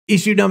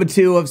Issue number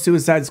 2 of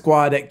Suicide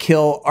Squad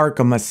Kill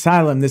Arkham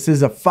Asylum. This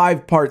is a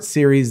 5-part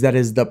series that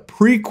is the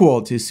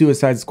prequel to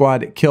Suicide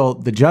Squad Kill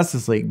the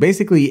Justice League.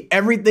 Basically,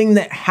 everything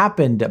that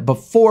happened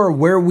before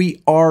where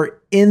we are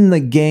in the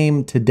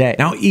game today.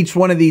 Now, each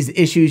one of these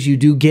issues, you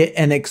do get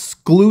an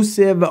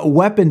exclusive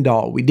weapon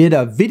doll. We did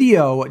a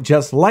video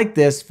just like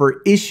this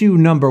for issue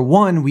number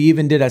 1. We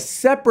even did a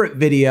separate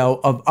video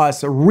of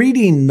us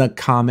reading the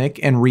comic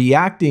and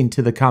reacting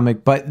to the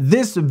comic. But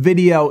this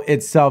video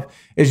itself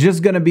is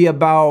just going to be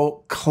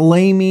about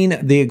claiming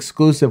the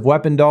exclusive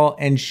weapon doll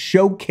and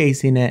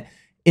showcasing it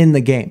in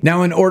the game.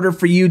 Now, in order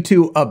for you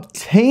to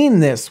obtain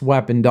this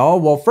weapon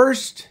doll, well,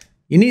 first,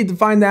 you need to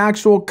find the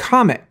actual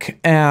comic.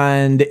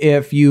 And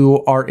if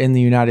you are in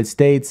the United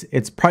States,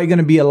 it's probably going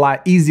to be a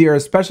lot easier,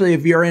 especially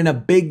if you're in a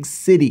big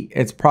city.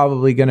 It's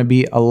probably going to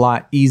be a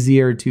lot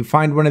easier to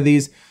find one of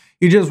these.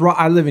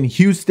 I live in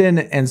Houston,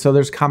 and so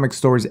there's comic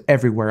stores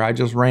everywhere. I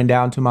just ran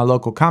down to my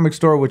local comic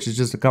store, which is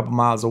just a couple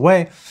miles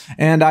away,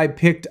 and I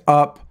picked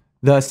up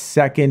the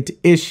second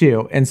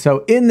issue. And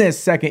so in this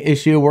second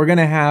issue, we're going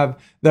to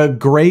have the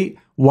Great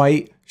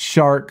White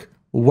Shark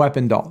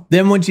weapon doll.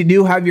 Then once you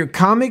do have your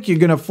comic, you're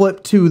going to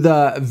flip to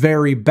the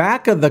very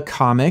back of the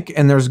comic,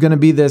 and there's going to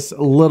be this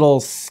little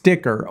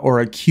sticker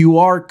or a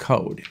QR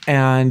code,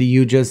 and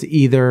you just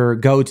either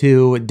go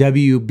to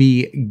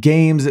WB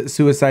Games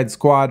Suicide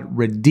Squad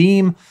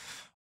Redeem,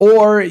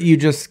 or you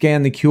just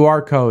scan the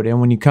QR code.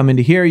 And when you come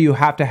into here, you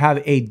have to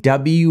have a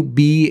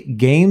WB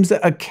Games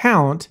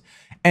account,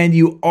 and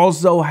you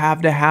also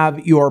have to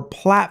have your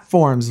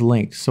platforms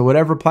linked. So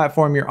whatever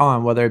platform you're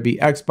on, whether it be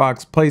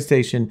Xbox,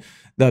 PlayStation,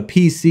 the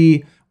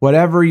PC,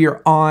 whatever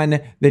you're on,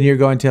 then you're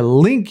going to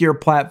link your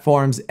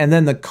platforms, and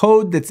then the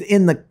code that's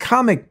in the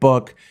comic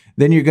book,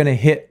 then you're going to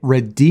hit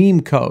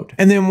redeem code.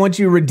 And then once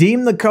you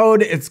redeem the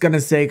code, it's going to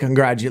say,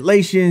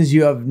 congratulations,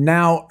 you have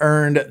now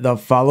earned the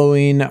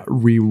following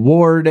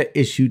reward.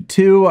 Issue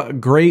 2,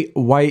 Great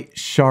White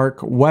Shark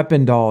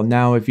weapon doll.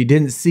 Now, if you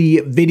didn't see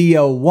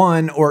video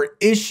 1 or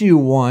issue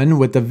 1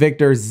 with the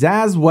Victor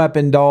Zsasz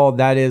weapon doll,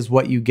 that is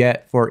what you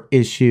get for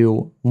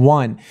issue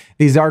 1.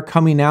 These are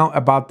coming out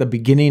about the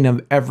beginning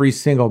of every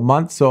single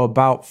month, so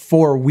about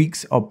 4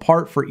 weeks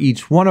apart for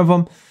each one of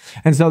them.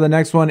 And so the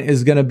next one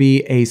is going to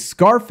be a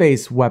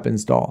Scarface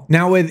weapons doll.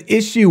 Now with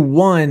issue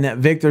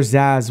 1, Victor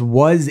Zsasz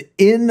was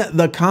in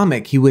the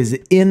comic. He was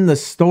in the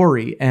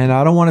story, and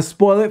I don't want to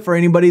spoil it for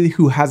anybody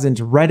who hasn't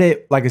read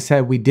it. Like I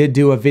said, we did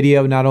do a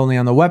video not only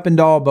on the weapon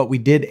doll, but we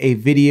did a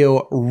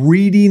video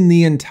reading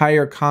the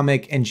entire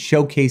comic and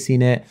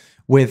showcasing it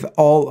with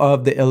all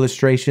of the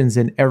illustrations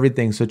and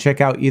everything. So check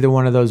out either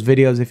one of those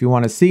videos if you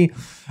want to see.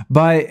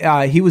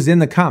 But he was in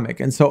the comic.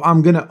 And so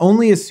I'm going to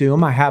only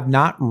assume, I have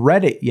not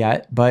read it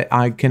yet, but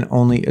I can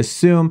only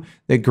assume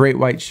that Great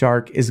White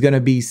Shark is going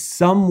to be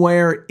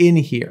somewhere in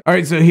here. All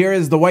right, so here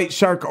is the White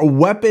Shark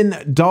weapon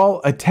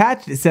doll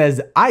attached. It says,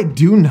 I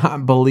do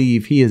not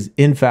believe he is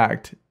in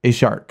fact a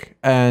shark.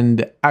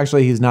 And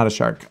actually, he's not a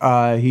shark.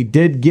 He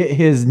did get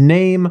his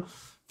name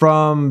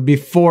from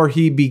before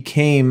he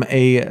became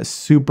a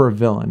super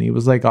villain. He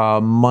was like a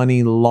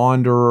money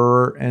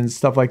launderer and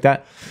stuff like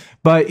that.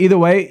 But either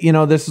way, you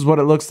know, this is what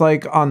it looks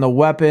like on the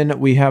weapon.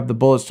 We have the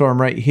Bulletstorm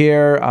right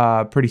here.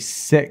 Pretty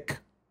sick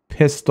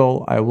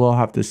pistol, I will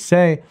have to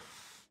say.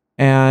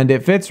 And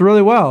it fits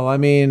really well. I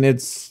mean,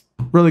 it's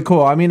really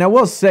cool. I mean, I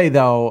will say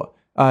though,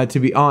 to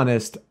be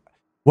honest,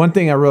 one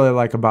thing I really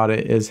like about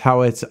it is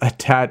how it's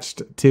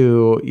attached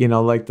to, you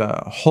know, like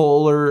the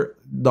holder,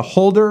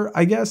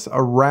 I guess,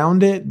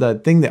 around it, the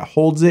thing that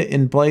holds it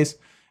in place,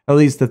 at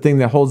least the thing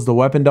that holds the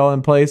weapon doll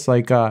in place,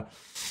 like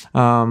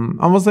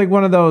almost like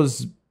one of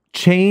those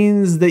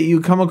chains that you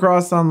come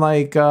across on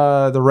like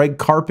the red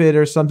carpet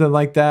or something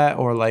like that,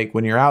 or like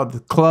when you're out at the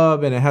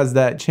club and it has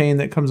that chain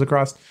that comes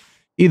across.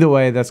 Either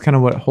way, that's kind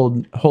of what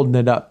holding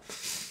it up.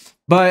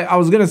 But I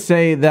was going to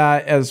say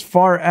that as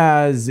far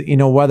as, you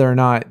know, whether or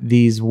not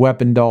these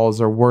weapon dolls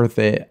are worth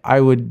it,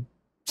 I would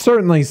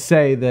certainly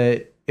say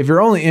that if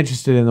you're only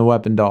interested in the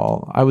weapon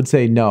doll, I would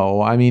say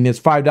no. I mean, it's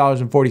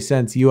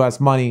 $5.40 US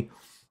money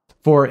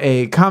for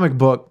a comic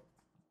book.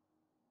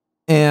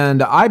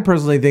 And I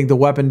personally think the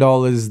weapon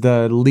doll is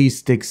the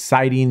least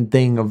exciting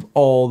thing of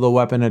all the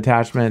weapon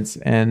attachments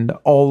and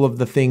all of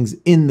the things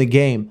in the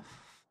game.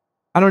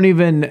 I don't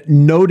even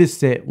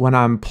notice it when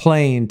I'm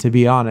playing, to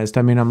be honest.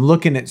 I mean, I'm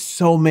looking at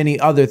so many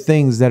other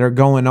things that are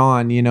going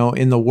on, you know,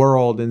 in the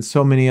world, and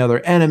so many other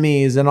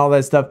enemies and all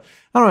that stuff.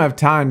 I don't have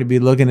time to be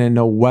looking at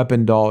no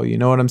weapon doll, you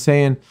know what I'm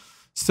saying?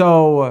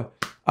 So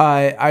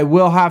I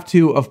will have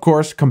to, of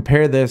course,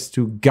 compare this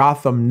to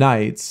Gotham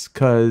Knights,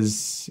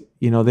 because,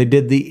 you know, they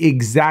did the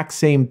exact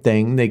same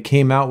thing. They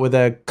came out with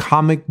a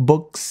comic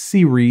book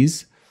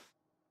series,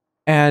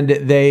 and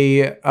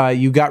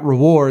you got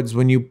rewards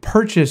when you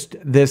purchased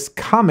this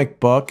comic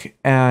book,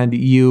 and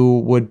you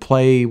would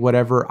play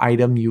whatever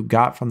item you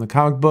got from the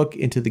comic book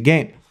into the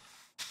game.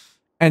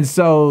 And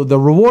so the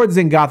rewards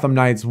in Gotham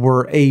Knights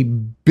were a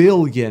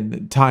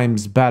billion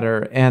times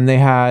better, and they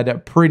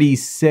had pretty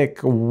sick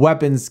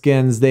weapon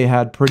skins. They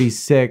had pretty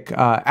sick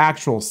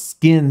actual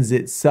skins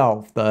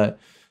itself. The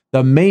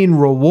the main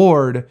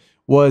reward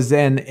was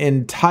an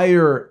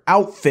entire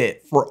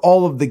outfit for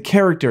all of the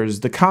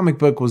characters. The comic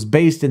book was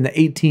based in the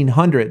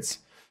 1800s.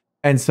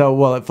 And so,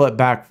 well, it flipped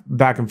back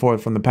and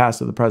forth from the past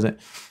to the present.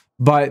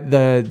 But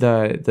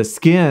the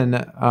skin,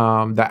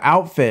 the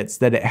outfits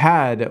that it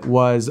had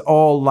was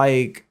all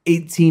like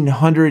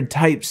 1800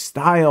 type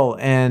style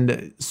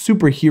and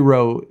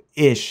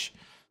superhero-ish.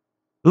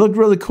 It looked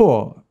really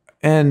cool.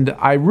 And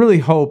I really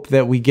hope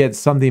that we get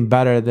something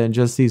better than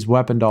just these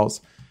weapon dolls.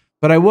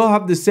 But I will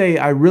have to say,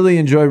 I really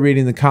enjoy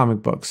reading the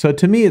comic book. So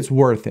to me, it's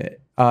worth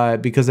it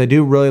because I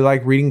do really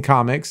like reading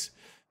comics.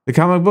 The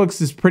comic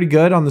books is pretty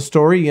good on the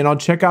story. You know,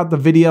 check out the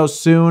video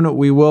soon.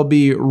 We will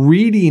be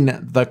reading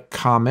the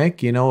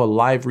comic, you know, a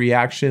live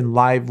reaction,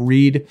 live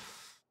read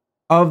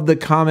of the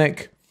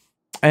comic,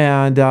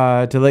 and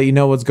to let you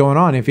know what's going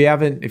on. If you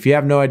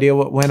have no idea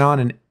what went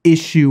on in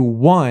issue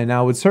 1,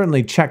 I would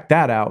certainly check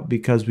that out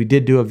because we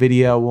did do a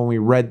video when we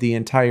read the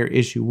entire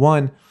issue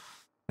 1.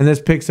 And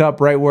this picks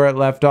up right where it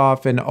left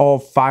off, and all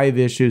 5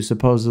 issues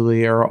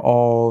supposedly are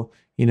all,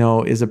 you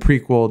know, is a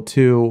prequel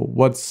to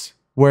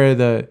where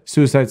the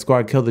Suicide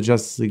Squad Kill the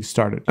Justice League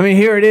started. I mean,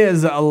 here it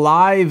is,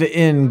 live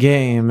in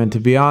game, and to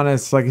be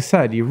honest, like I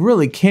said, you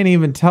really can't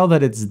even tell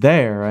that it's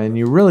there, and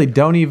you really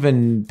don't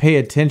even pay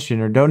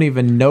attention or don't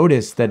even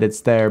notice that it's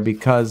there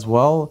because,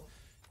 well,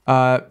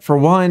 for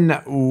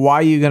one, why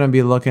are you going to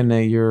be looking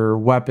at your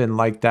weapon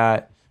like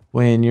that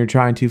when you're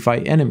trying to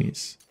fight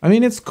enemies? I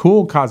mean, it's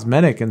cool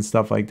cosmetic and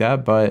stuff like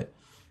that, but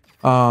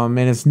and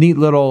it's a neat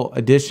little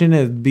addition.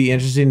 It'd be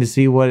interesting to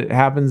see what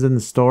happens in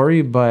the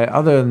story, but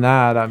other than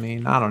that, I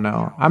mean, I don't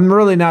know. I'm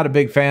really not a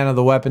big fan of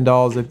the weapon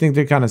dolls. I think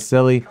they're kind of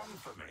silly.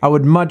 I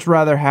would much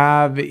rather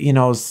have, you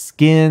know,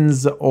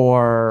 skins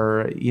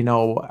or, you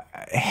know,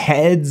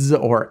 heads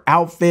or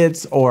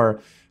outfits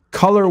or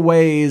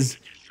colorways,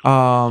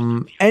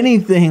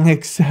 anything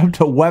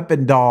except a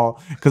weapon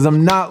doll, because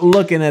I'm not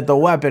looking at the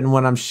weapon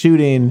when I'm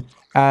shooting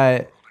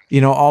at, you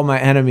know, all my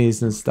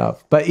enemies and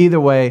stuff. But either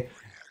way,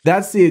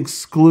 that's the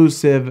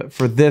exclusive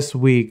for this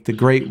week, the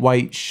Great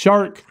White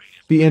Shark.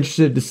 Be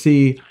interested to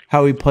see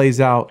how he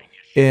plays out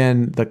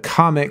in the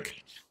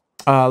comic.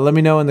 Let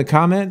me know in the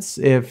comments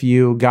if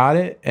you got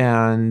it,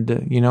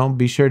 and, you know,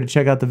 be sure to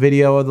check out the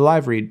video of the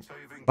live read.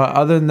 But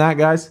other than that,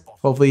 guys,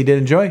 hopefully you did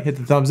enjoy. Hit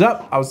the thumbs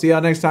up. I will see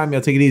y'all next time.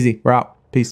 Y'all take it easy. We're out.